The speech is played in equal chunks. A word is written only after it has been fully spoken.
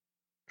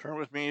Turn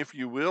with me, if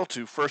you will,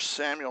 to 1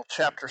 Samuel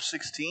chapter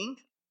 16.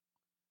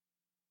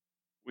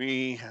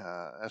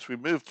 As we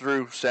move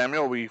through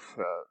Samuel,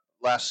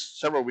 last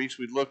several weeks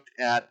we looked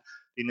at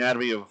the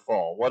anatomy of a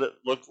fall, what it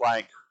looked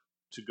like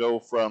to go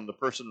from the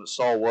person that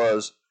Saul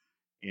was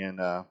in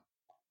 1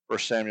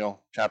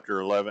 Samuel chapter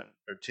 11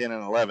 or 10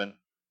 and 11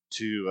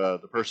 to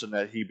the person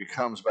that he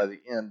becomes by the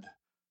end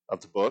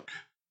of the book.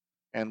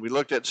 And we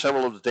looked at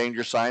several of the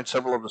danger signs,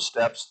 several of the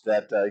steps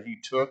that he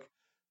took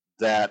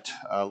that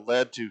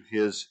led to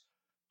his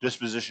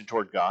disposition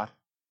toward God,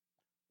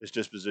 his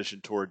disposition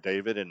toward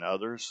David and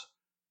others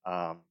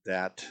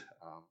that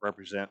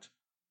represent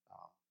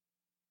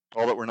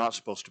all that we're not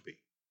supposed to be.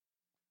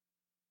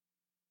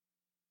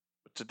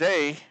 But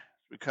today,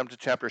 we come to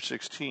chapter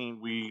 16,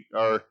 we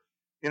are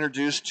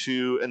introduced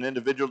to an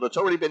individual that's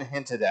already been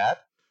hinted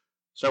at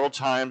several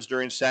times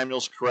during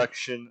Samuel's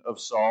correction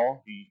of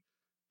Saul. He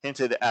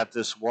hinted at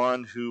this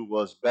one who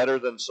was better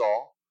than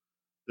Saul,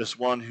 this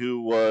one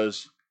who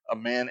was a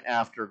man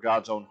after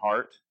God's own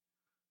heart,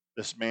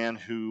 this man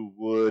who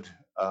would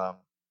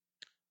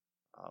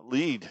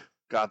lead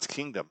God's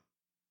kingdom,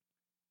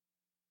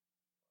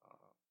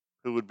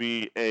 who would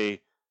be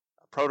a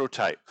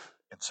prototype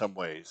in some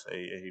ways,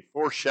 a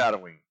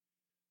foreshadowing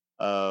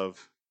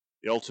of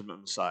the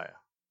ultimate Messiah,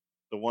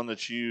 the one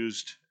that's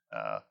used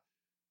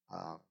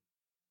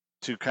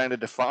to kind of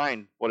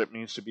define what it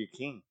means to be a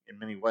king in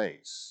many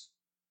ways.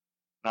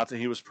 Not that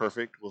he was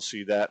perfect, we'll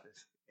see that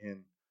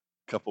in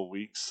a couple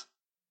weeks,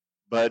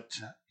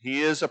 but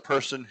he is a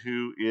person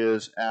who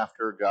is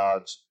after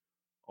God's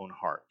own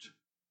heart.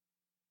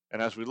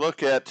 And as we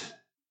look at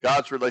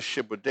God's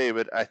relationship with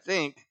David, I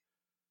think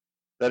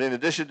that in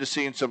addition to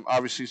seeing some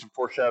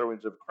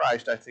foreshadowings of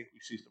Christ, I think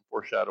we see some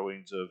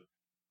foreshadowings of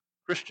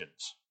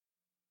Christians.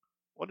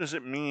 What does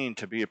it mean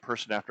to be a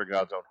person after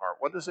God's own heart?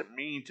 What does it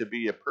mean to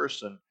be a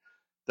person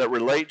that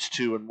relates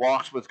to and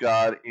walks with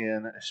God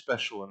in a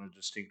special and a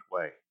distinct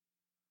way?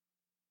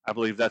 I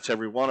believe that's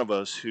every one of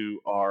us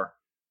who are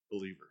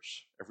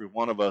believers, every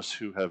one of us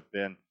who have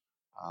been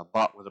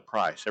bought with a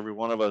price, every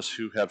one of us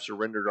who have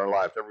surrendered our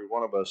lives, every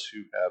one of us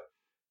who have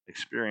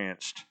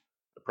experienced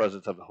the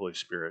presence of the Holy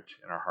Spirit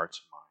in our hearts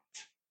and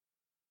minds.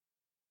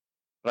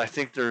 But I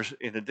think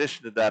in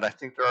addition to that, I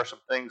think there are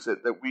some things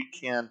that we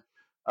can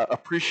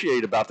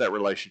appreciate about that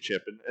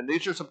relationship. And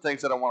these are some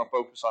things that I want to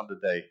focus on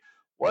today.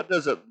 What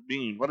does it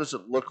mean? What does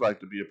it look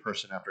like to be a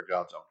person after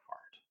God's own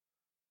heart?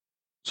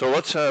 So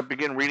let's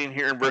begin reading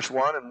here in verse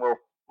 1, and we'll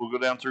go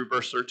down through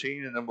verse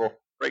 13, and then we'll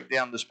break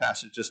down this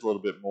passage just a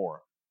little bit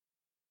more.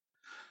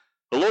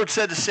 The Lord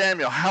said to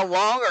Samuel, "How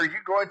long are you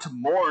going to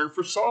mourn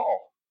for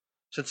Saul,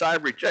 since I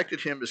have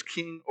rejected him as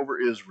king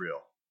over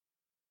Israel?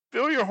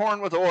 Fill your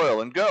horn with oil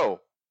and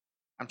go.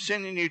 I'm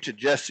sending you to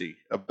Jesse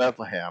of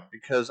Bethlehem,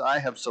 because I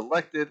have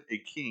selected a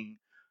king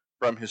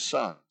from his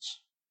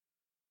sons."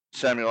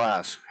 Samuel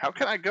asked, "How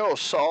can I go?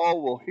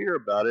 Saul will hear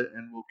about it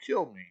and will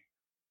kill me."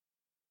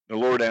 The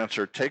Lord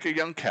answered, "Take a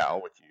young cow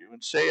with you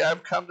and say,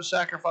 'I've come to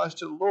sacrifice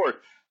to the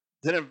Lord.'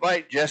 Then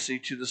invite Jesse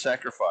to the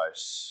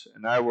sacrifice,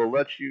 and I will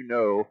let you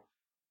know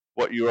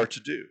what you are to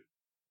do.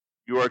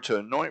 You are to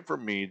anoint for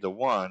me the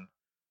one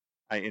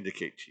I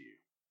indicate to you."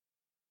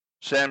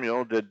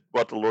 Samuel did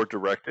what the Lord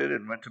directed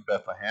and went to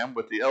Bethlehem.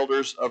 With the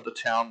elders of the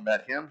town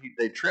met him.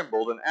 They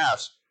trembled and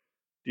asked,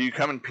 "Do you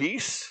come in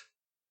peace?"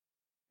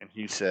 And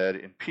he said,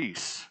 "In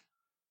peace.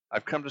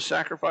 I've come to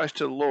sacrifice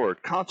to the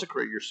Lord.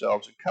 Consecrate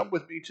yourselves and come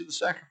with me to the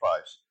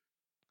sacrifice."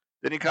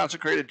 Then he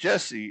consecrated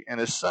Jesse and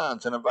his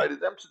sons and invited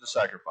them to the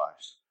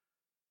sacrifice.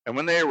 And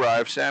when they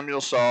arrived,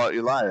 Samuel saw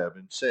Eliab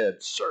and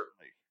said,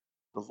 "Certainly,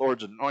 the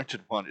Lord's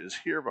anointed one is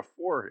here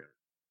before him."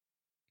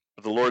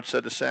 But the Lord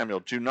said to Samuel,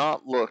 "Do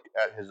not look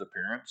at his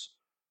appearance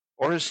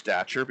or his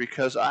stature,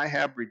 because I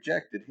have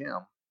rejected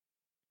him.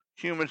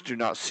 Humans do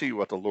not see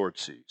what the Lord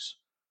sees,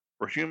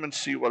 for humans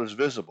see what is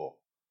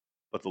visible,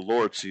 but the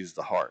Lord sees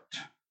the heart."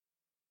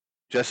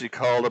 Jesse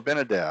called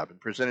Abinadab and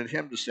presented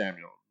him to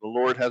Samuel. "The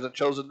Lord hasn't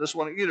chosen this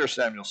one either,"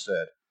 Samuel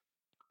said.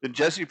 Then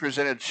Jesse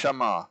presented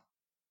Shammah,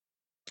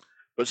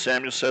 but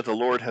Samuel said, "The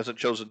Lord hasn't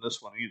chosen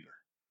this one either."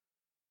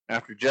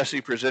 After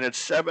Jesse presented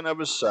 7 of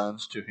his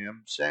sons to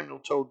him, Samuel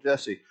told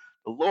Jesse,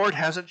 "The Lord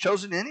hasn't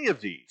chosen any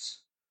of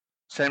these."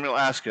 Samuel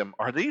asked him,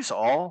 "Are these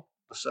all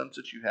the sons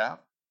that you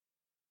have?"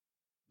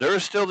 "There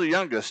is still the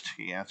youngest,"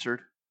 he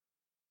answered.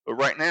 "But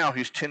right now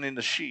he's tending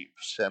the sheep,"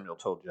 Samuel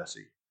told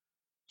Jesse.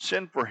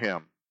 "Send for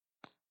him.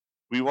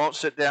 We won't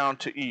sit down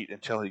to eat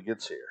until he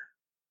gets here."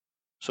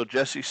 So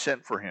Jesse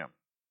sent for him.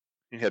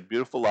 He had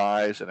beautiful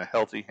eyes and a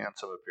healthy,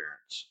 handsome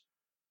appearance.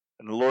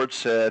 And the Lord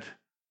said,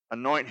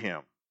 "Anoint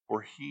him,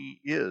 for he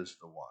is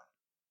the one."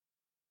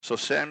 So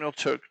Samuel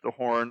took the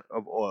horn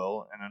of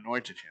oil and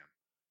anointed him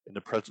in the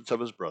presence of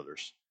his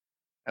brothers.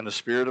 And the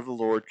Spirit of the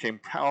Lord came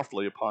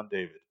powerfully upon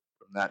David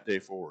from that day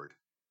forward.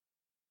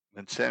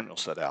 Then Samuel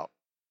set out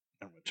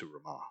and went to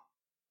Ramah.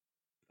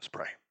 Let's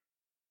pray.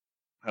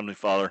 Heavenly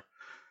Father,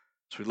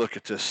 as we look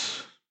at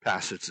this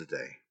passage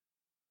today,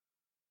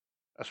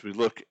 as we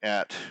look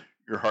at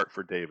your heart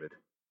for David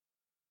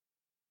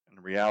and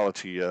the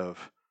reality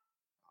of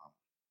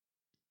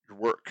your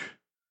work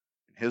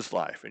in his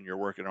life and your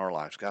work in our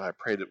lives. God, I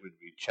pray that we'd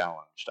be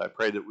challenged. I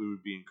pray that we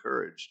would be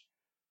encouraged,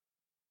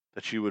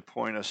 that you would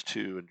point us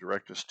to and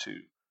direct us to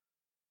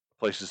the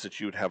places that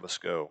you would have us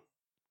go,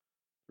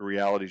 the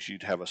realities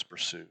you'd have us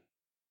pursue,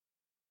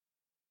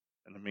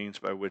 and the means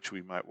by which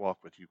we might walk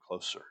with you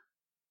closer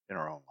in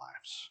our own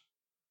lives.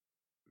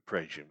 We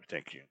praise you and we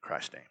thank you in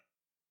Christ's name.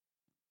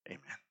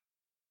 Amen.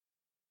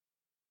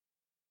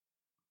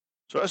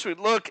 So as we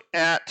look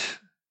at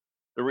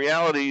the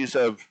realities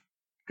of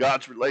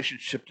God's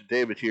relationship to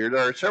David here,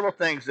 there are several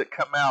things that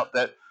come out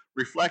that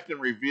reflect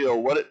and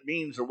reveal what it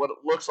means or what it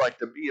looks like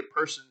to be a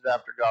person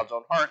after God's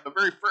own heart. And the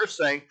very first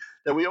thing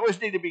that we always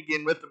need to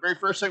begin with, the very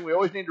first thing we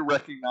always need to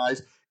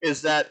recognize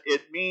is that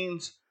it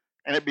means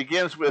and it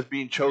begins with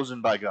being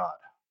chosen by God.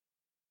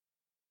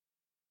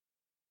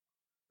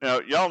 Now,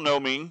 y'all know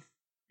me.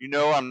 You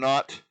know I'm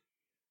not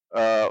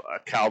a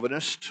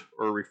Calvinist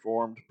or a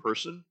Reformed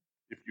person.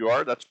 If you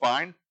are, that's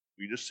fine.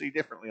 We just see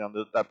differently on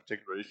that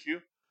particular issue.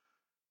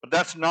 But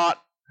that's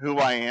not who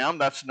I am.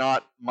 That's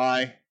not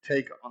my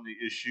take on the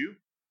issue.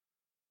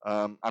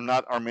 I'm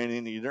not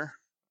Arminian either.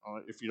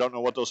 If you don't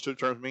know what those two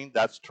terms mean,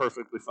 that's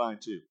perfectly fine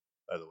too,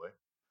 by the way.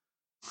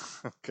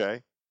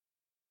 Okay.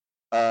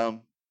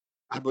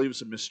 I believe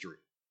it's a mystery.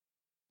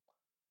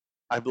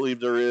 I believe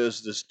there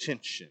is this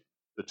tension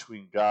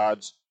between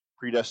God's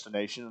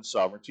predestination and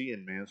sovereignty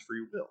and man's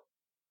free will.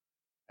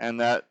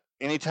 And that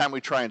anytime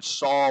we try and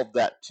solve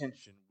that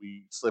tension,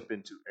 we slip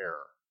into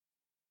error.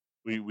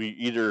 We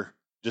either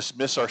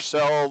dismiss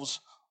ourselves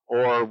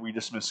or we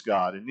dismiss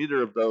God. And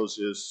neither of those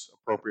is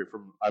appropriate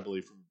I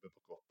believe, from a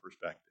biblical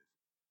perspective.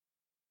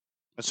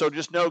 And so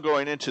just know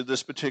going into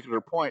this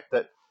particular point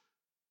that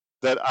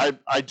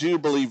I do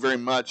believe very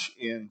much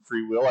in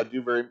free will. I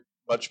do very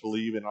much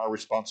believe in our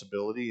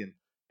responsibility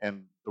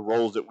and the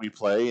roles that we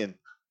play and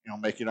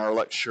making our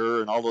election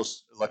sure and all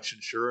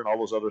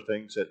those other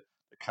things that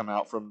come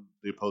out from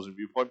the opposing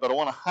viewpoint. But I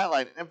want to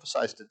highlight and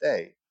emphasize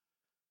today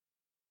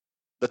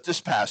that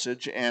this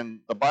passage and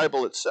the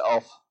Bible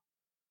itself,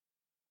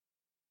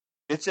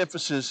 its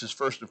emphasis is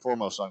first and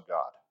foremost on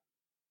God.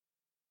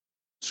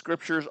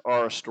 Scriptures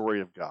are a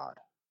story of God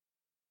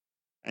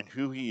and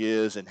who he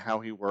is and how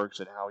he works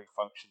and how he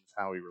functions,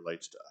 how he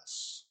relates to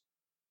us.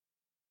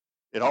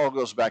 It all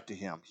goes back to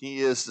him.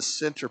 He is the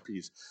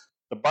centerpiece.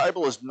 The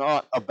Bible is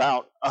not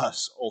about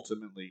us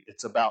ultimately.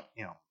 It's about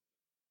him.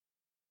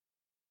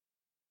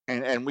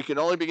 And we can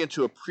only begin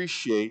to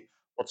appreciate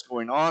what's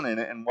going on in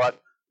it and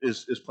what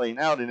is playing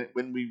out in it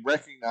when we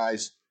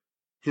recognize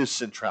his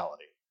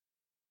centrality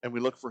and we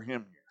look for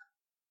him here.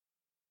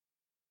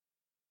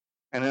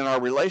 And in our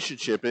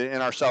relationship,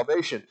 in our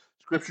salvation,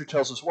 Scripture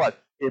tells us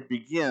what? It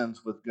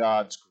begins with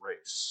God's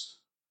grace.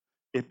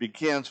 It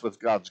begins with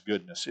God's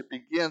goodness. It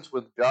begins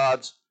with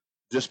God's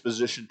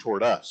disposition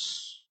toward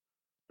us.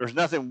 There's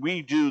nothing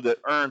we do that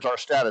earns our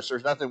status.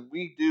 There's nothing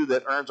we do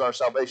that earns our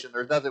salvation.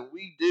 There's nothing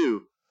we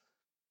do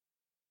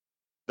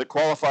that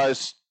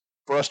qualifies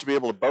for us to be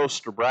able to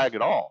boast or brag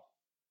at all.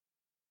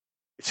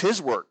 It's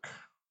his work.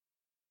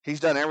 He's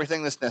done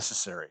everything that's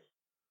necessary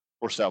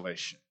for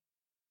salvation.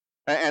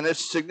 And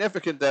it's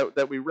significant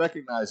that we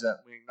recognize that,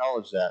 we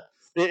acknowledge that.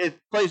 It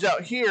plays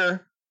out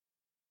here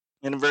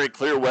in a very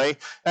clear way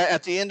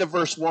at the end of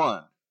verse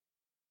 1.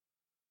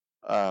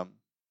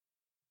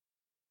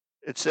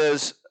 It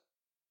says,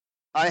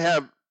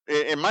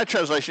 in my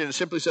translation, it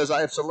simply says,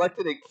 I have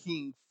selected a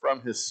king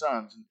from his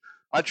sons. And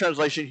my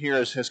translation here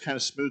has kind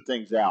of smoothed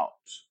things out.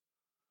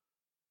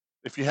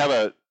 If you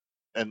have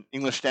an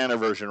English Standard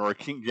Version or a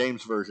King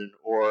James Version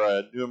or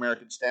a New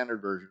American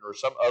Standard Version or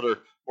some other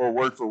more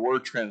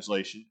word-for-word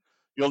translation,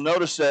 you'll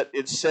notice that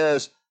it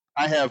says,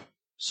 I have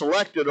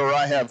selected or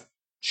I have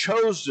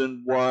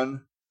chosen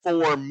one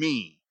for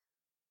me.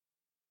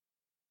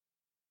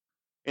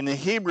 In the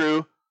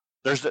Hebrew,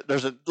 there's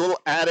a little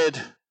added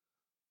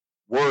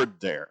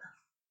word there.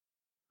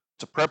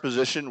 It's a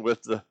preposition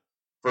with the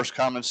first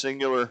common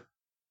singular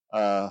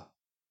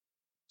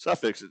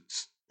suffix.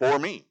 It's for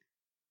me.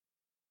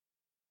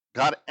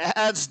 God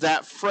adds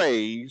that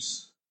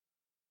phrase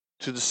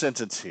to the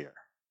sentence here.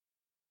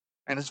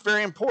 And it's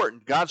very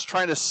important. God's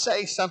trying to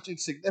say something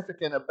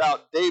significant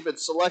about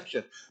David's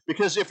selection.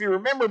 Because if you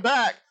remember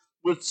back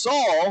with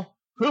Saul,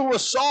 who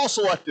was Saul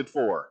selected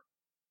for?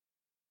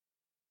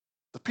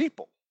 The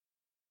people.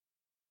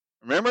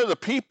 Remember, the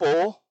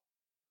people,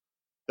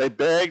 they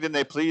begged and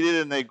they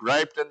pleaded and they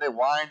griped and they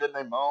whined and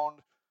they moaned.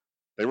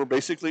 They were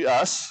basically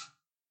us.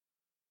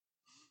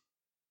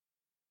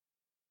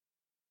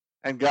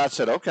 And God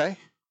said, okay,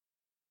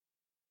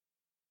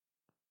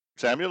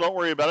 Samuel, don't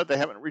worry about it. They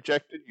haven't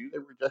rejected you. They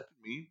rejected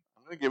me.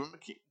 I'm going to give them a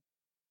king,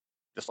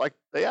 just like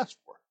they asked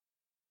for.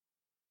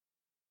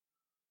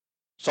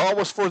 Saul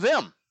was for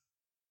them.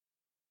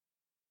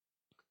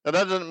 Now,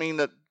 that doesn't mean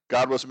that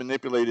God was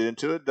manipulated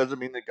into it. Doesn't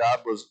mean that God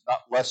was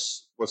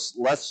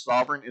less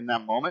sovereign in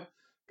that moment.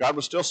 God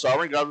was still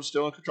sovereign. God was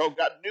still in control.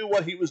 God knew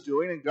what he was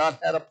doing, and God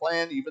had a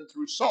plan even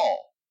through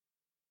Saul.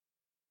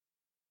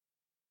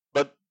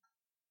 But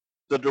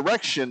the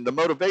direction, the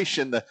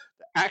motivation, the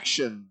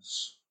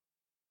actions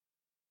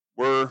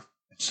were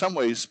in some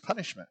ways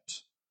punishment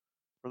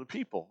for the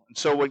people. And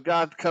so when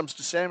God comes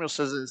to Samuel,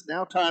 says it's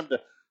now time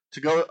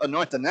to go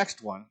anoint the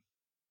next one,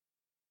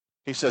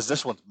 he says,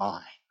 this one's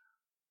mine.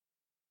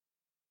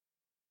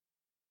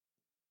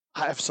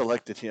 I have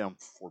selected him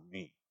for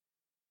me.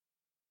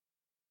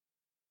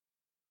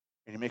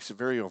 And he makes it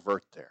very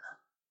overt there.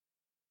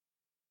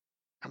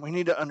 And we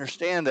need to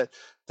understand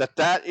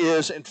that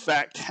is, in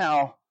fact,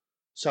 how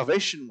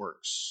salvation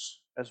works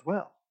as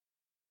well.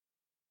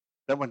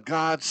 That when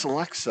God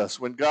selects us,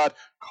 when God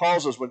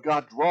calls us, when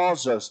God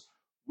draws us,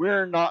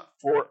 we're not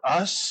for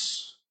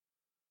us.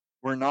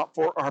 We're not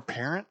for our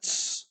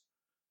parents.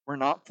 We're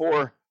not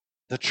for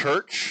the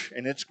church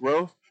and its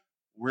growth.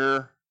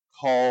 We're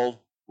called,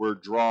 we're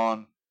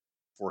drawn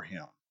for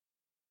him,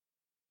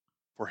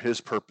 for his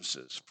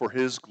purposes, for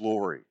his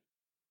glory.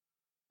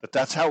 But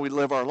that's how we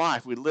live our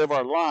life. We live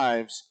our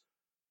lives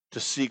to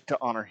seek to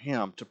honor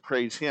him, to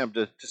praise him,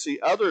 to see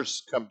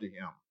others come to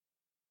him.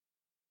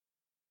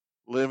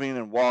 Living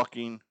and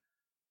walking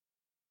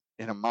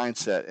in a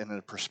mindset and in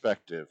a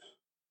perspective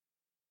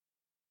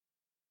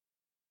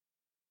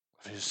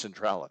of his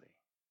centrality.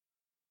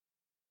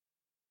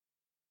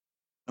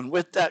 And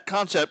with that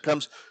concept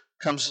comes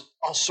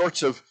all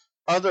sorts of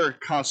other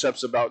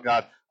concepts about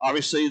God.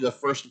 Obviously, the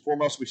first and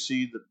foremost, we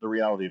see the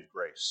reality of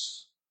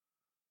grace.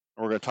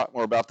 And we're going to talk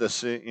more about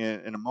this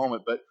in a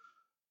moment, but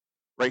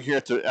right here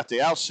at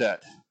the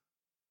outset,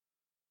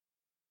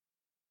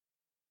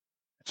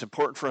 it's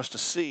important for us to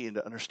see and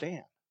to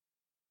understand.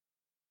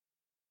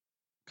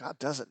 God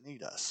doesn't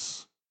need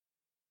us,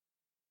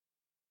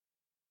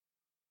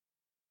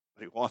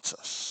 but he wants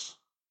us.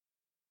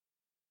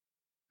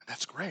 And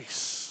that's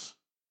grace.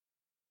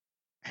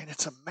 And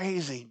it's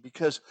amazing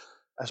because,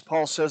 as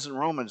Paul says in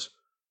Romans,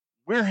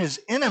 we're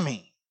his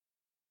enemy.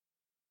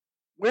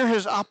 We're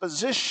his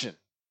opposition.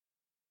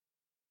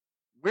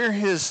 We're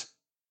his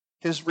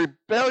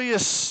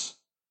rebellious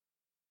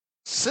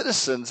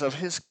citizens of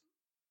his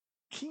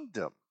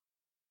kingdom.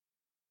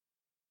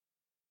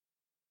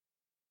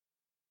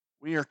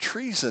 We are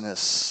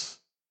treasonous.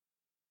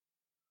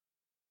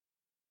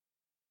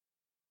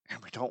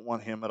 And we don't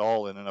want him at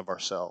all in and of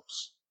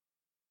ourselves.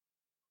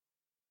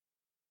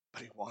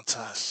 But he wants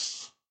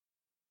us.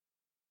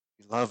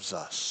 He loves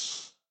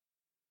us.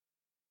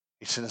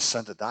 He sent his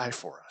son to die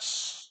for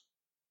us.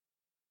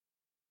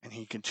 And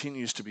he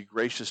continues to be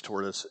gracious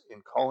toward us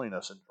in calling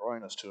us and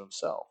drawing us to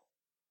himself.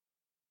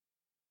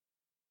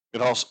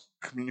 It also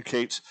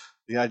communicates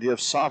the idea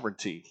of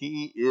sovereignty.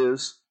 He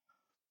is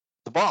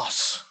the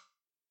boss.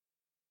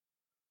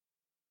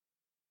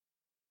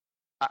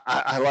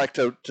 I like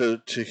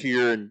to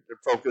hear and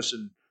focus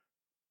and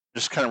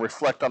just kind of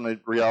reflect on the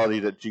reality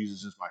that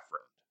Jesus is my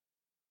friend.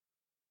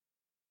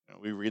 You know,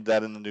 we read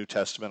that in the New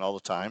Testament all the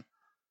time.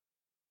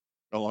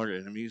 No longer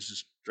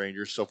enemies,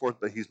 strangers, so forth,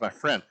 but he's my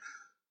friend.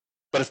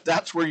 But if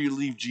that's where you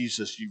leave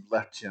Jesus, you've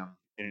left him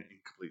in an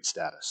incomplete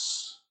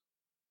status.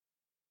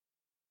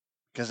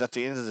 Because at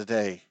the end of the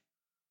day,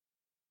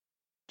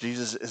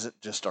 Jesus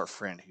isn't just our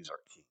friend, he's our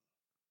king.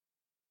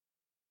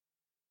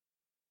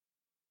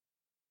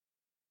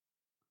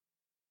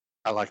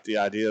 I like the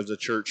idea of the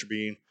church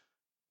being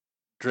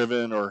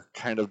driven or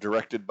kind of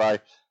directed by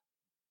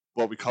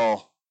what we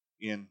call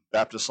in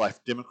Baptist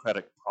life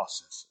democratic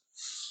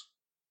processes.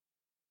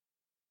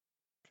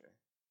 Okay.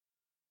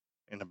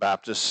 In the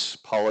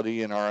Baptist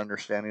polity and our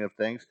understanding of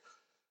things,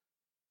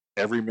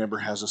 every member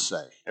has a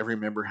say. Every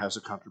member has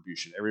a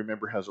contribution. Every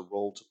member has a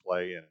role to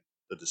play in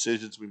the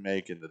decisions we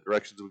make and the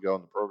directions we go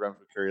and the programs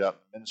we carry out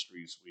and the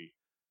ministries we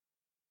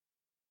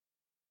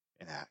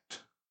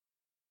enact.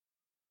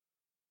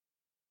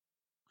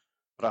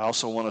 But I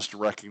also want us to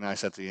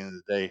recognize at the end of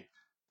the day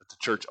that the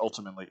church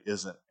ultimately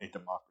isn't a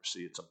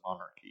democracy, it's a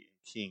monarchy.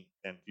 King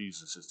and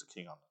Jesus is the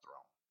king on the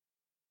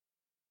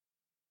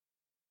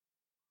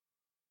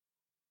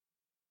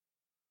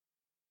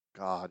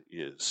throne. God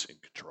is in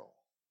control.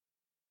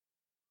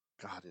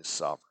 God is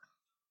sovereign.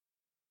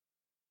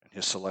 And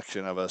his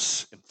selection of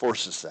us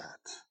enforces that.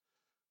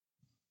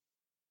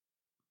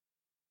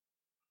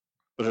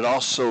 But it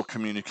also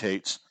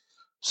communicates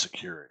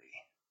security.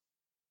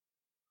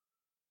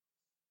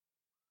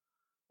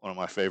 One of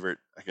my favorite,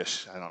 I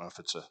guess, I don't know if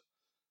it's a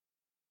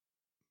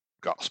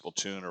gospel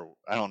tune or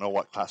I don't know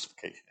what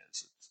classification it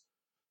is.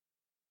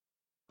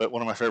 But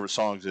one of my favorite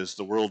songs is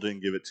 "The World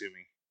Didn't Give It to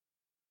Me."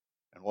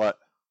 And what?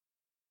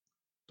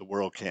 The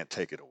world can't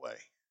take it away.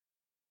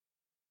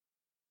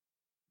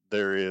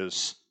 There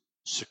is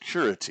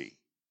security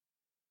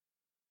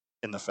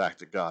in the fact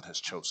that God has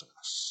chosen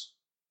us.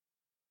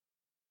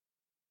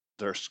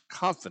 There's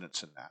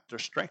confidence in that.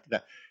 There's strength in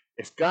that.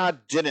 If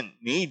God didn't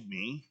need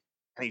me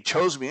and he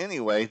chose me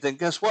anyway, then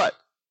guess what?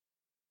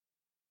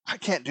 I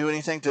can't do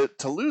anything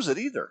to lose it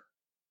either.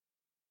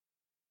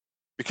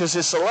 Because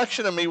his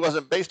selection of me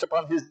wasn't based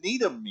upon his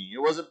need of me.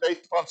 It wasn't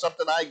based upon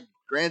something I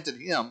granted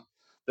him.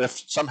 That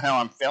if somehow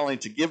I'm failing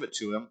to give it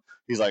to him,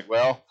 he's like,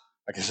 well,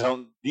 I guess I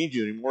don't need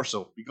you anymore,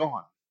 so be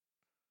gone.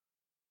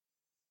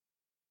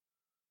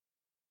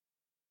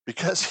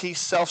 Because he's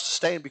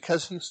self-sustained,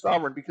 because he's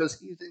sovereign, because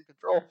he's in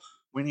control,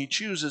 when he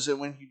chooses and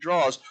when he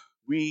draws,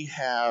 we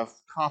have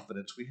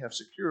confidence, we have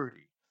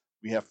security,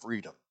 we have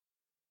freedom.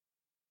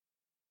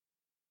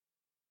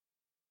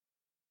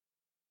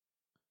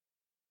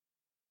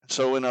 And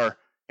so in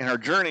our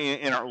journey,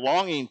 in our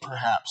longing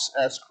perhaps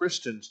as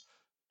Christians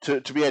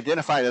to be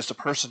identified as the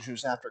person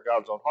who's after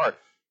God's own heart,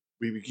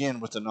 we begin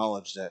with the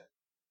knowledge that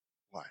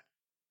what?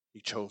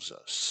 He chose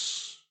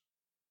us.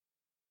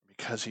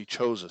 Because he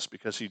chose us,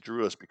 because he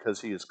drew us,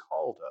 because he has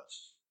called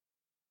us,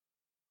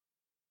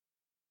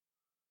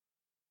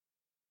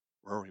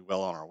 we're already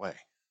well on our way.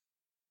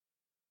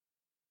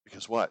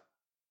 Because what?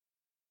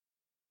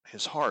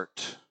 His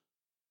heart,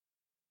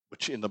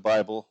 which in the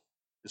Bible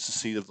is the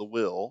seat of the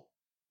will,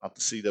 not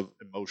the seat of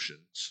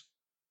emotions,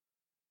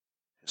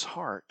 his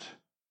heart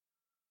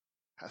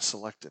has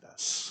selected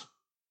us.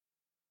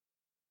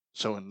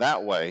 So in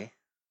that way,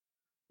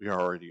 we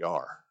already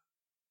are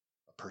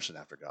a person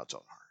after God's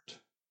own heart.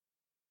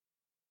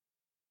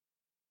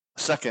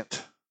 The second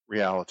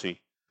reality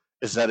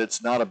is that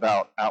it's not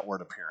about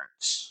outward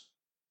appearance.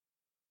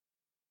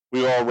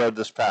 We all read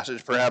this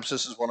passage. Perhaps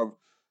this is one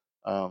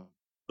of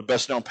the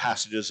best known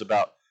passages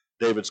about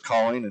David's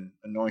calling and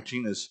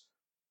anointing is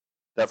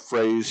that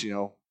phrase,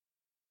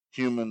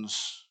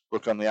 humans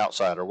look on the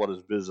outside or what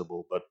is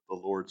visible, but the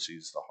Lord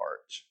sees the heart.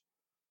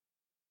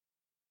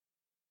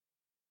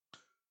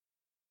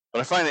 But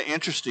I find it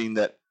interesting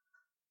that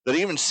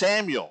even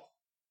Samuel,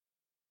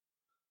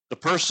 the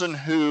person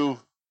who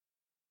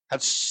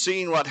had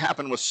seen what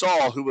happened with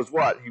Saul, who was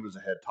what? He was a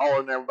head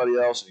taller than everybody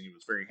else, and he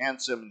was very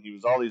handsome, and he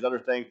was all these other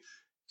things.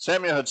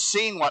 Samuel had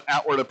seen what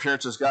outward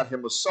appearances got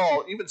him with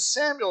Saul. Even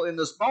Samuel, in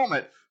this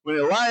moment, when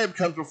Eliab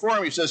comes before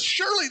him, he says,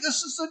 surely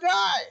this is the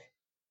guy.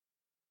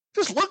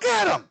 Just look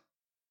at him.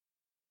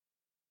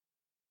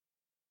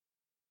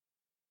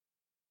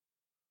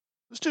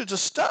 This dude's a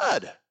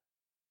stud.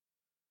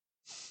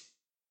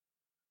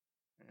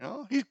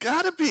 He's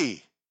got to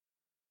be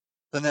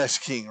the next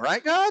king,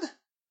 right, God?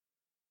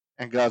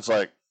 And God's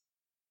like,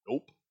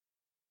 nope.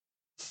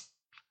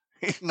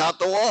 He's not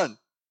the one.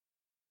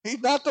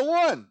 He's not the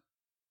one.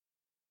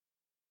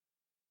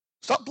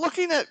 Stop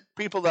looking at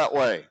people that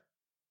way.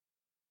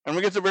 And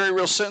we get the very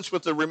real sense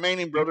with the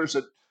remaining brothers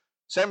that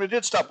Samuel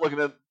did stop looking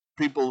at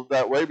people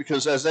that way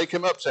because as they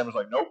came up, Samuel's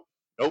like, nope,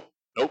 nope,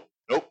 nope,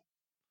 nope.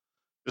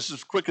 Just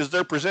as quick as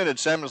they're presented,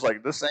 Samuel's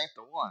like, this ain't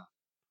the one.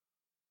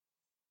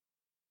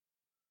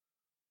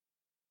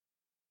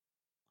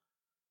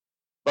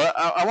 But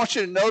I want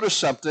you to notice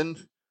something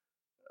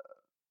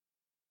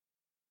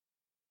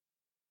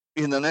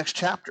in the next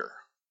chapter.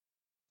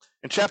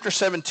 In chapter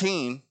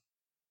 17,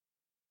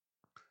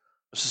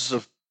 this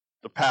is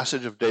the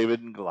passage of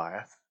David and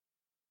Goliath,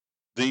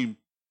 the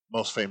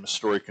most famous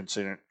story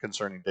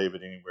concerning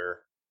David anywhere.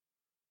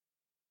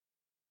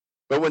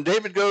 But when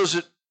David goes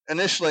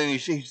initially and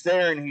he's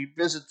there and he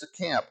visits the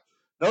camp,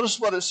 notice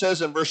what it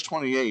says in verse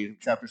 28 of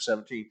chapter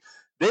 17.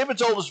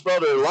 David's oldest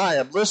brother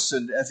Eliab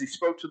listened as he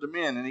spoke to the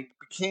men, and he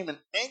became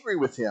angry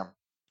with him.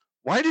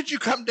 Why did you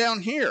come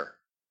down here?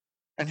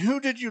 And who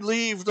did you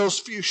leave those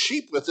few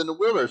sheep with in the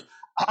wilderness?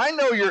 I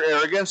know your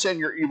arrogance and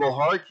your evil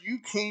heart. You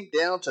came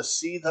down to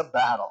see the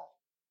battle.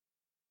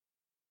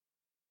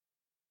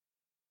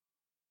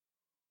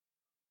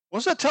 What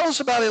does that tell us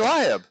about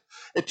Eliab?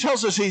 It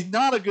tells us he's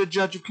not a good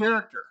judge of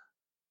character.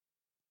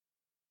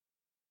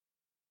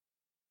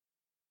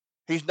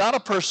 He's not a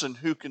person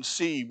who can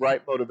see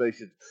right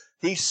motivations.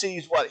 He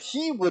sees what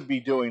he would be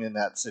doing in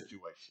that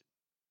situation.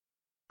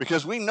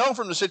 Because we know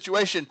from the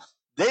situation,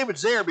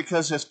 David's there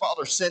because his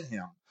father sent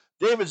him.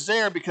 David's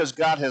there because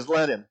God has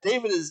led him.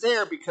 David is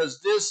there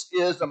because this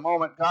is the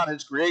moment God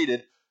has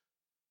created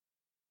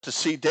to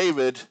see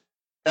David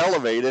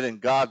elevated and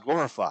God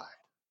glorified.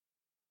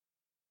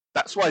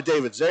 That's why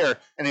David's there.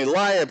 And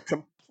Eliab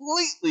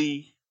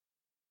completely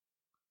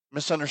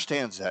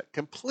misunderstands that,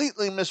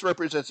 completely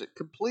misrepresents it,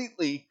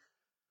 completely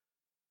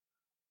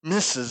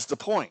misses the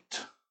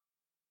point.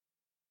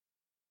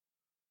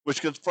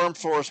 Which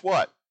confirms for us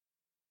what?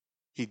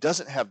 He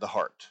doesn't have the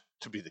heart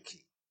to be the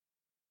king.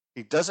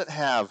 He doesn't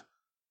have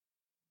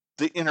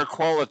the inner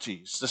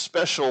qualities, the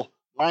special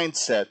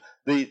mindset,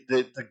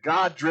 the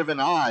God-driven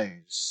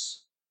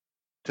eyes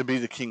to be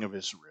the king of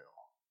Israel.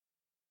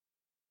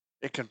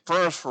 It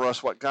confirms for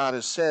us what God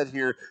has said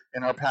here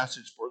in our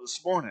passage for this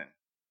morning.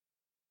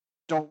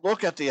 Don't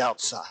look at the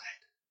outside.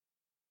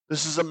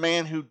 This is a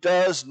man who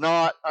does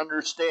not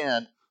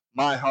understand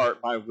my heart,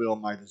 my will,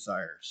 my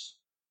desires,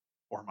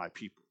 or my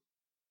people.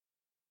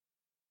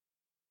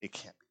 It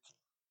can't be king.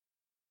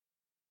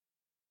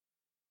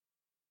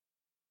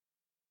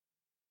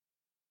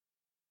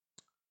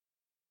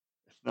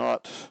 It's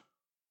not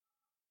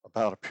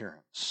about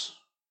appearance.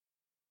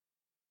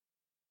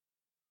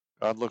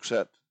 God looks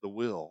at the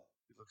will.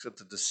 He looks at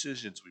the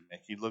decisions we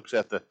make. He looks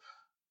at the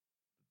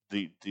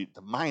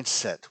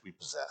mindset we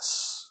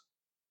possess.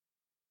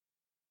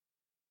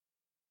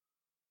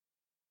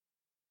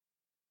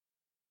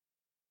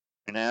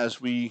 And as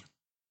we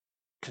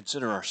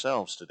consider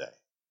ourselves today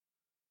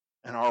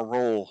and our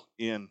role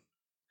in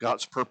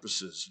God's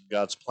purposes,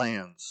 God's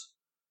plans,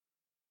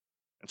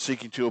 and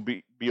seeking to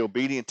be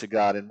obedient to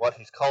God in what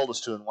He's called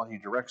us to and what He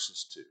directs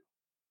us to.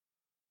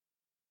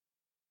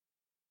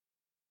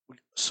 We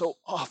so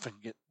often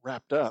get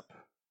wrapped up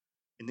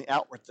in the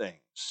outward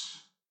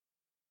things.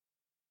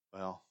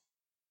 Well,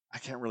 I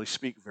can't really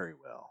speak very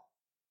well.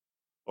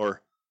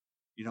 Or,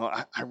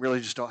 I really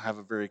just don't have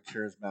a very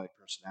charismatic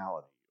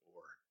personality.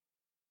 Or,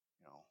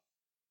 I'm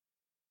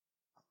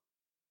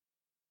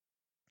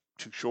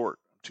too short,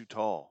 I'm too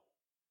tall,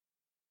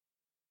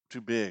 I'm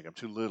too big, I'm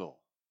too little.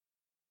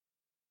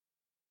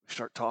 We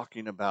start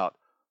talking about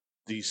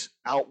these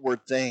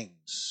outward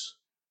things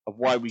of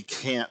why we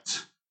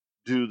can't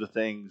do the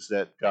things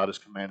that God has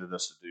commanded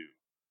us to do.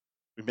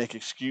 We make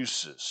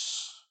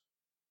excuses.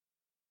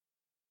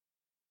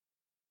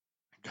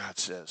 And God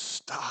says,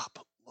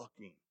 stop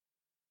looking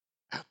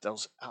at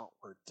those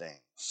outward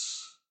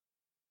things.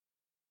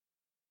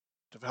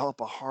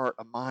 Develop a heart,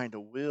 a mind, a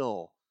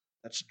will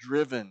that's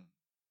driven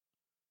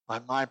by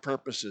my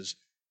purposes.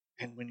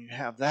 And when you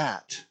have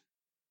that,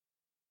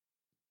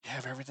 you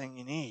have everything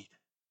you need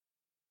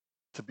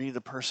to be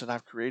the person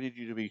I've created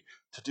you to be,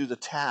 to do the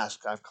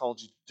task I've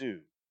called you to do,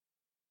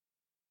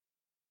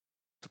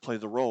 to play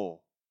the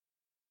role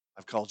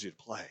I've called you to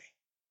play.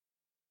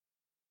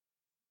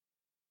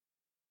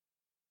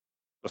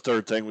 The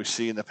third thing we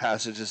see in the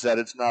passage is that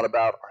it's not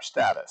about our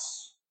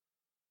status.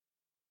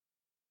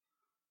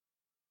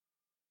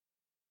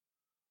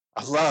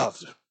 I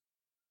loved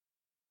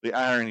the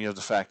irony of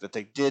the fact that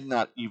they did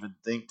not even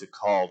think to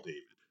call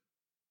David.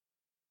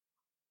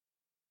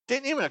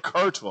 Didn't even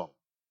occur to them.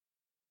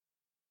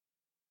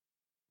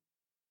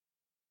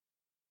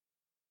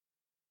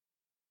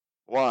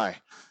 Why?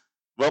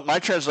 Well, my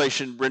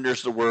translation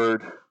renders the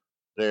word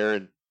there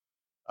in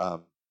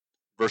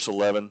verse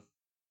 11,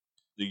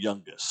 the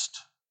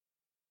youngest.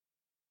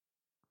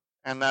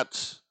 And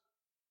that's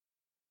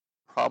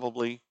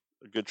probably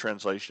a good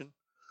translation.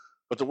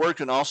 But the word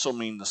can also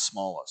mean the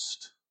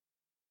smallest.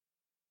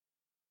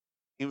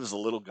 He was a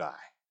little guy.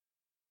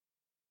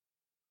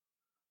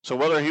 So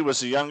whether he was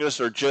the youngest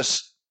or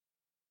just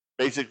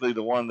basically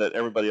the one that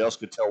everybody else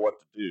could tell what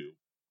to do,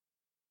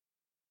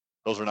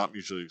 those are not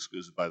mutually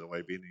exclusive, by the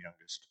way, being the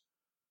youngest.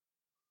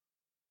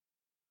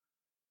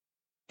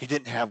 He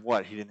didn't have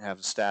what? He didn't have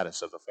the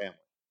status of the family.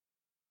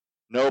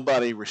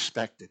 Nobody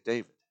respected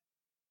David.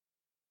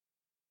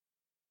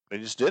 They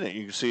just didn't.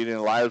 You can see it in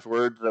Eliah's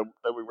words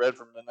that we read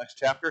from the next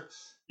chapter.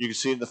 You can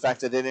see it in the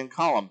fact that they didn't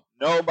call him.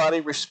 Nobody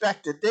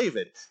respected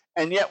David.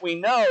 And yet we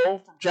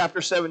know from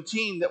chapter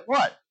 17 that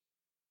what?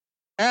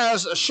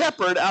 As a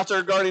shepherd out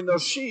there guarding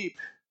those sheep,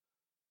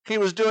 he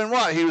was doing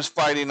what? He was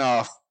fighting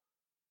off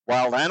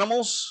wild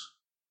animals,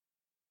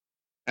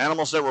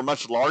 animals that were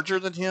much larger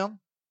than him.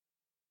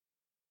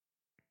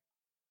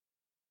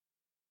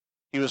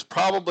 He was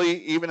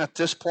probably, even at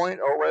this point,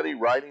 already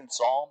writing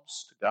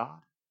psalms to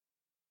God.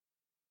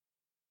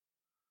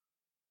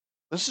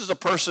 This is a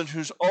person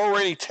who's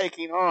already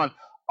taking on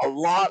a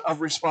lot of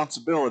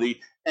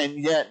responsibility, and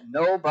yet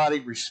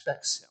nobody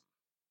respects him.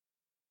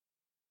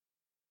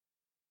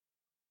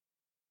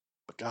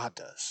 But God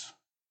does.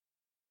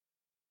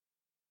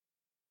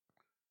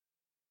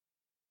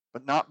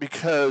 But not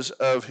because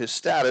of his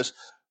status,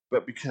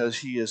 but because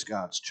he is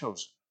God's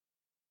chosen.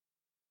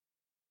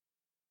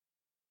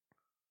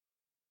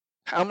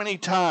 How many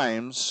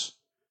times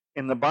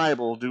in the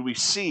Bible do we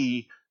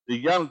see the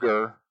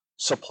younger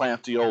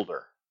supplant the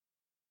older?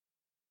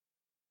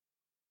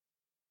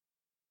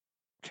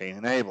 Cain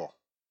and Abel.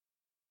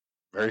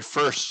 Very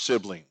first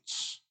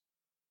siblings.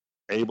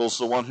 Abel's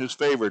the one who's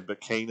favored, but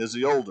Cain is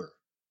the older.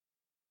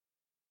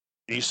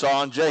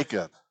 Esau and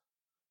Jacob.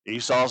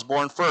 Esau's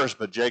born first,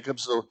 but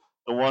Jacob's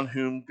the one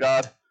whom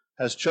God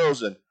has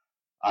chosen.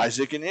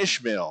 Isaac and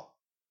Ishmael.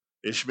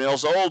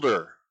 Ishmael's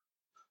older,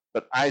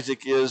 but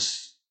Isaac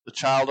is the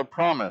child of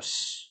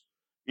promise.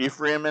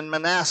 Ephraim and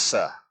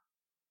Manasseh,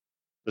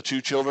 the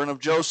two children of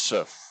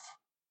Joseph.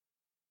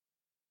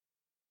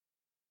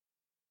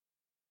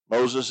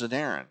 Moses and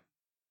Aaron.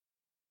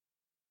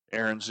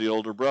 Aaron's the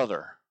older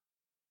brother,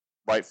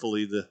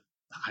 rightfully the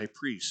high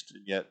priest,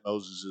 and yet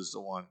Moses is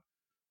the one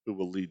who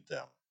will lead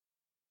them.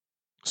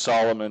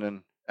 Solomon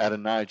and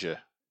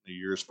Adonijah, the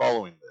years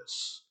following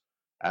this.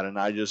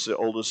 Adonijah is the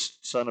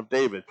oldest son of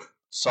David.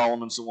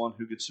 Solomon's the one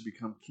who gets to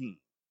become king.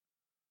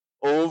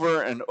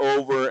 Over and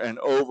over and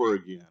over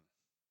again,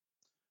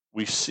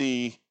 we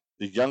see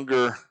the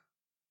younger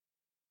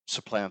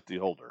supplant the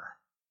older.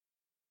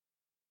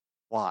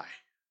 Why?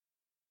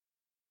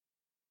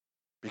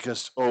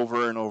 Because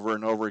over and over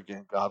and over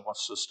again, God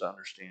wants us to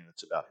understand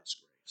it's about His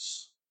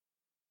grace.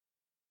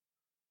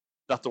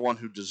 Not the one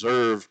who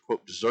deserves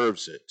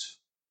it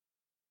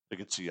that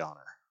gets the honor.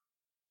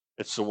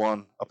 It's the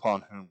one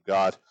upon whom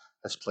God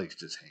has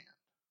placed His hand.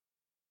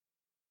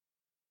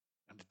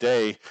 And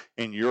today,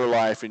 in your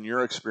life, in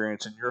your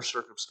experience, in your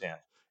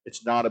circumstance,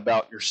 it's not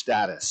about your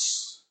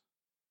status.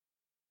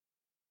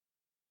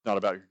 It's not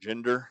about your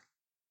gender.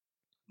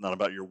 It's not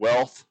about your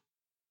wealth.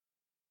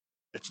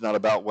 It's not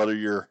about whether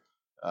you're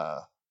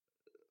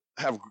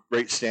have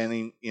great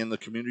standing in the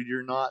community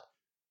or not.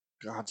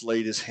 God's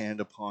laid His hand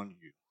upon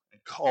you, and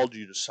and called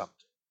you to something.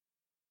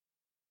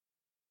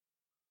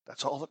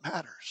 That's all that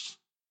matters.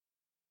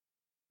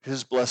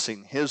 His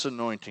blessing, His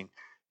anointing,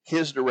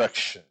 His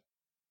direction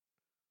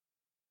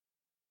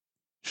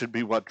should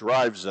be what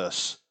drives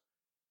us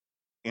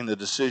in the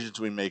decisions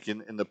we make,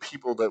 in the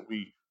people that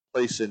we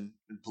place in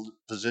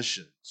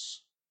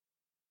positions.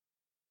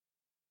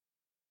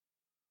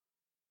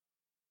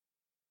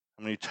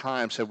 How many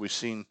times have we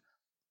seen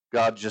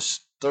God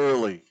just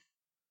thoroughly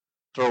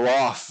throw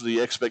off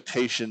the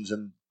expectations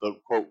and the,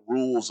 quote,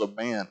 rules of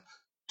man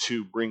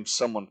to bring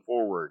someone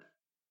forward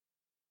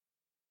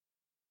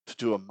to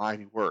do a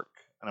mighty work,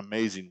 an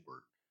amazing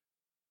work?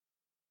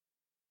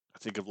 I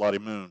think of Lottie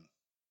Moon,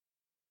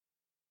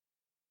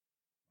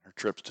 her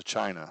trips to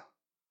China,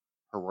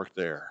 her work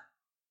there.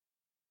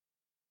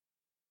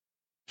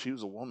 She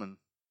was a woman,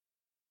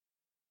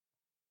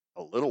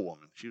 a little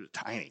woman. She was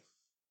tiny.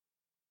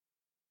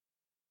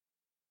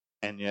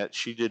 And yet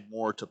she did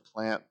more to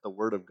plant the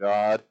Word of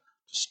God,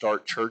 to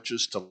start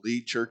churches, to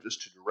lead churches,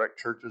 to direct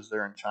churches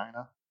there in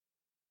China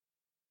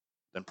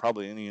than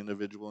probably any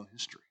individual in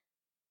history.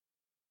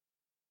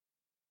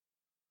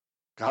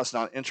 God's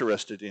not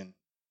interested in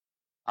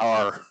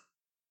our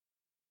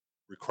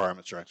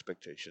requirements or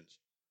expectations.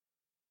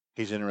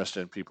 He's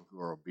interested in people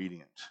who are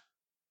obedient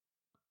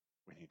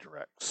when He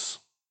directs.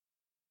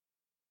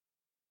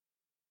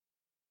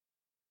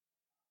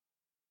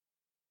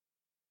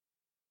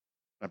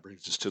 That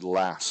brings us to the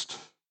last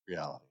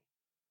reality,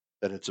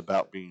 that it's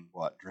about being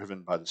what?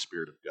 Driven by the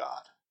Spirit of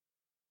God.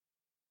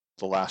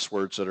 The last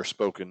words that are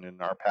spoken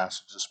in our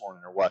passage this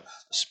morning are what?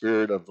 The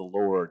Spirit of the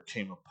Lord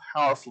came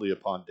powerfully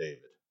upon David.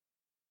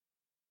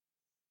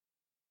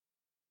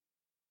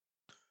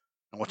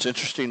 And what's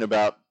interesting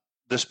about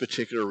this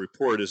particular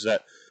report is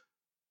that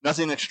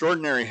nothing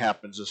extraordinary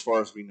happens as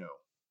far as we know.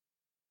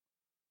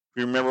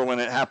 If you remember when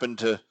it happened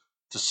to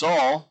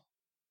Saul,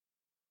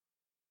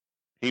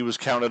 he was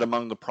counted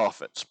among the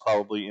prophets,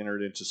 probably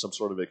entered into some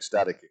sort of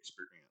ecstatic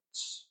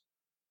experience.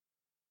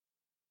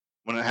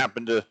 When it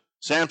happened to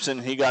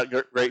Samson, he got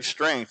great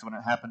strength. When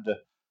it happened to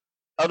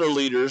other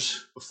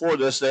leaders before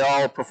this, they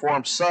all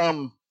performed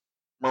some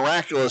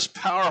miraculous,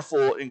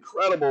 powerful,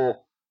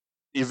 incredible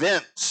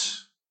event,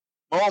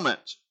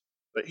 moment.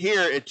 But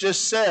here it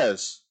just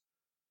says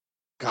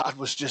God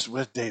was just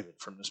with David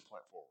from this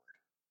point forward.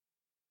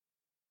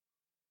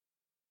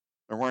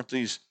 There weren't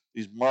these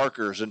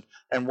markers.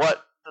 And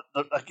what,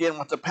 again,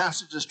 what the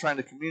passage is trying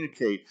to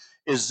communicate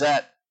is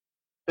that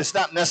it's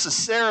not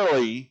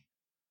necessarily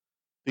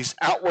these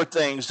outward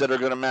things that are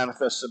going to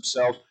manifest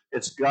themselves.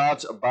 It's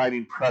God's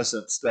abiding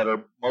presence that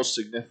are most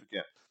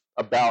significant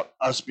about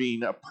us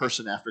being a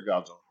person after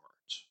God's own heart.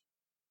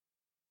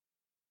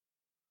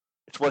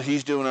 It's what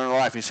He's doing in our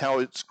life. It's how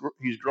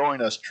He's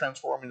growing us,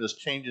 transforming us,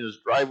 changing us,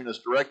 driving us,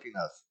 directing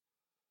us.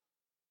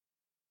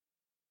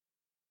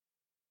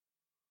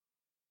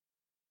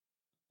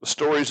 The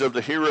stories of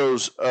the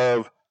heroes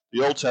of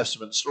the Old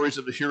Testament, stories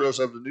of the heroes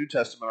of the New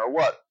Testament are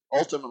what?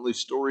 Ultimately,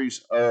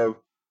 stories of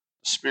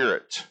the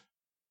Spirit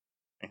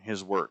and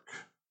His work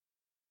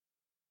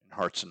in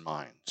hearts and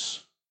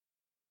minds.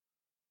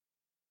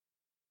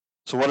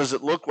 So what does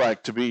it look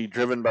like to be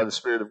driven by the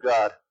Spirit of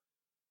God?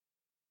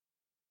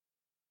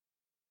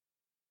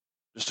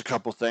 Just a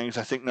couple things.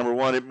 I think number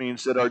one, it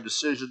means that our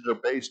decisions are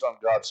based on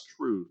God's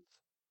truth,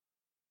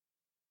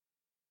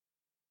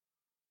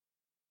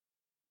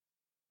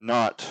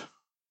 not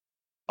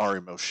our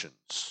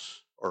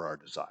emotions or our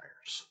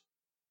desires.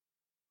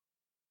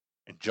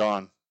 In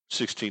John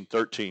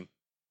 16:13,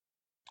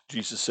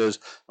 Jesus says,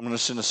 I'm going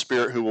to send a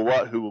Spirit who will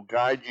what? Who will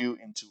guide you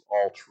into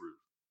all truth.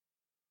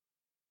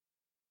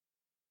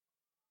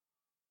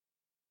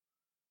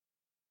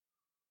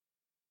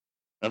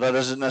 Now that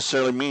doesn't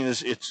necessarily mean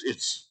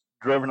it's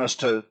driven us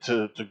to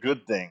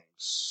good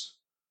things.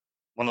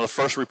 One of the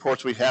first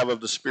reports we have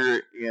of the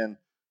Spirit in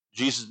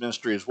Jesus'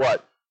 ministry is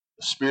what?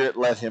 The Spirit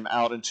led Him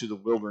out into the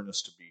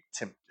wilderness to be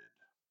tempted.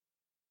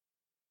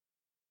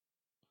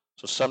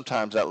 So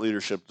sometimes that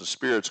leadership of the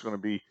Spirit is going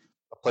to be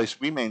a place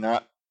we may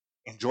not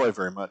enjoy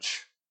very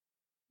much.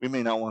 We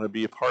may not want to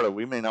be a part of.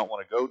 We may not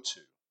want to go to.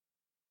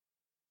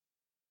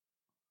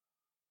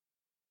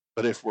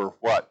 But if we're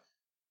what?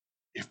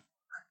 If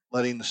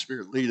letting the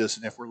Spirit lead us,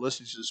 and if we're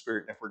listening to the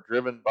Spirit, and if we're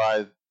driven by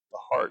the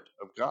heart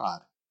of God,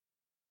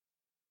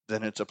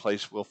 then it's a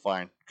place we'll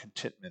find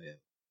contentment in,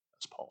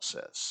 as Paul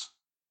says.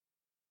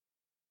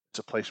 It's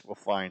a place we'll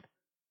find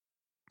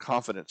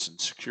confidence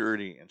and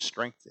security and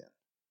strength in,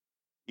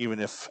 even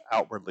if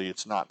outwardly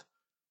it's not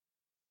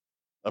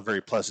a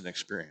very pleasant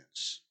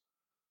experience.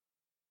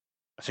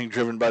 I think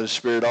driven by the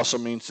Spirit also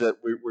means that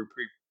we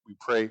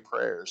pray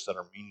prayers that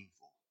are meaningful.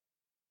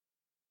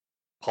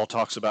 Paul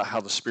talks about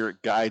how the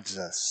Spirit guides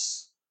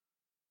us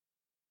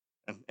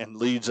and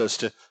leads us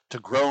to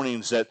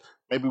groanings that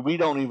maybe we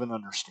don't even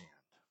understand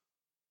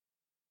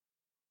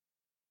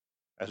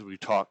as we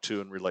talk to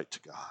and relate to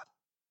God.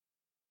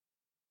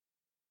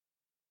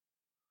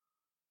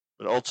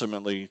 But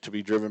ultimately, to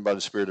be driven by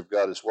the Spirit of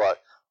God is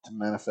what? To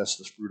manifest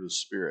the fruit of the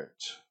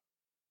Spirit.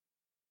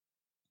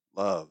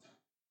 Love,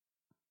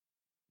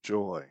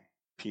 joy,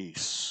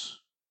 peace,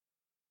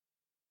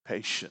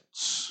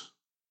 patience,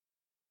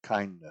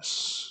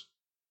 kindness,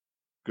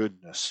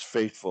 goodness,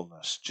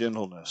 faithfulness,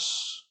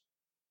 gentleness,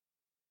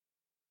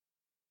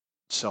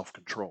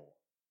 self-control.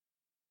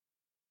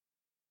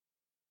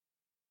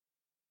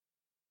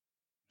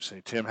 You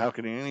say, Tim, how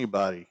can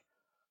anybody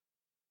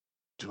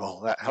do all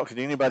that? How can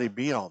anybody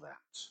be all that?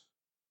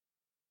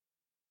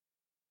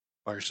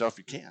 By yourself,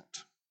 you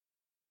can't.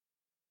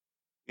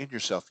 In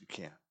yourself, you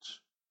can't.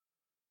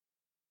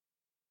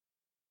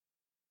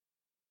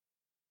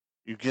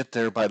 You get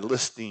there by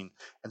listening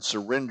and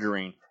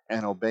surrendering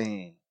and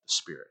obeying the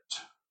Spirit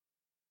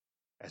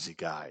as He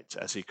guides,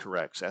 as He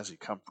corrects, as He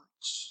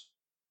comforts.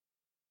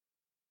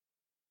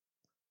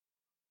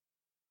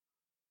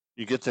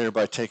 You get there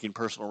by taking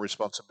personal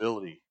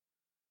responsibility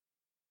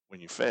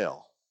when you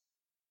fail.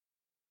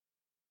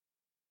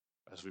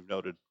 As we've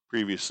noted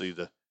previously,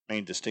 the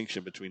main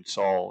distinction between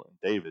Saul and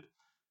David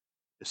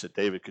is that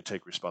David could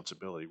take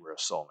responsibility,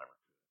 whereas Saul never could.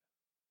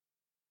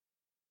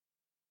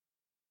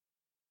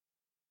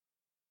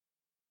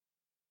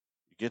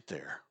 You get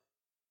there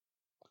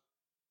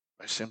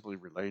by simply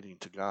relating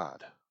to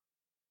God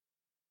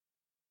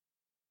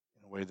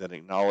in a way that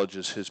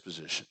acknowledges His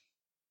position,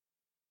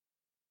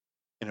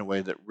 in a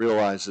way that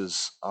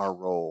realizes our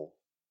role,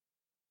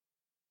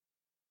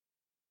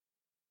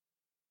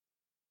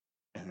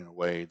 and in a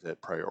way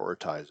that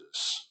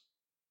prioritizes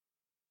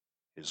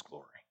His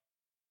glory.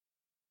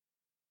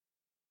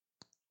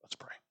 Let's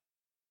pray.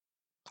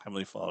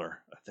 Heavenly Father,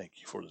 I thank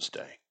you for this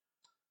day.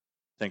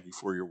 Thank you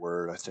for your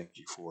word. I thank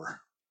you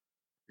for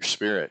your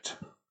Spirit.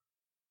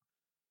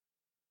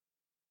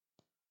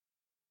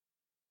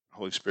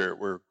 Holy Spirit,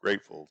 we're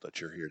grateful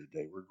that you're here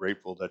today. We're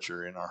grateful that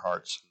you're in our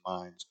hearts and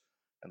minds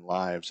and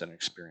lives and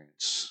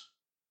experience.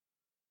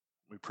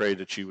 We pray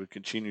that you would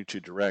continue to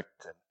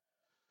direct and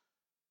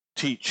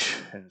teach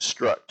and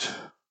instruct.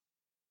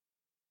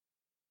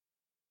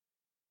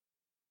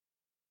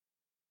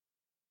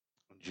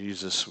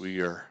 Jesus,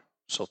 we are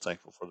so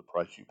thankful for the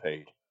price you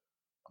paid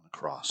on the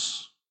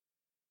cross.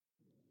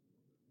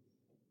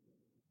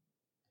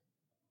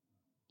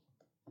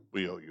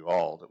 We owe you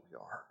all that we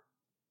are.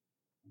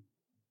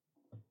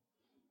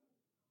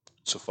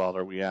 So,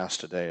 Father, we ask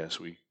today as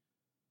we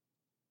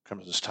come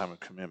to this time of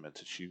commitment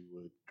that you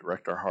would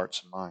direct our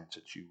hearts and minds,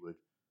 that you would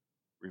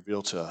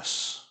reveal to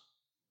us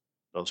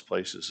those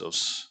places,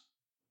 those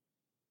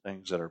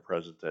things that are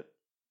present that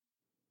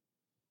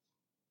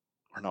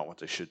are not what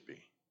they should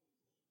be.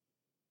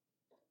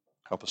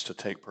 Help us to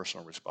take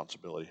personal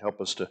responsibility.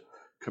 Help us to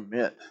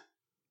commit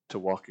to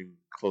walking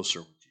closer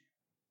with you.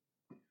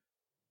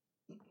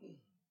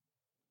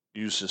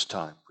 Use this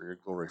time for your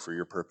glory, for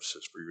your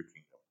purposes, for your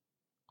kingdom.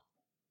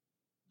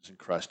 It's in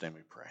Christ's name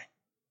we pray.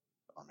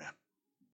 Amen.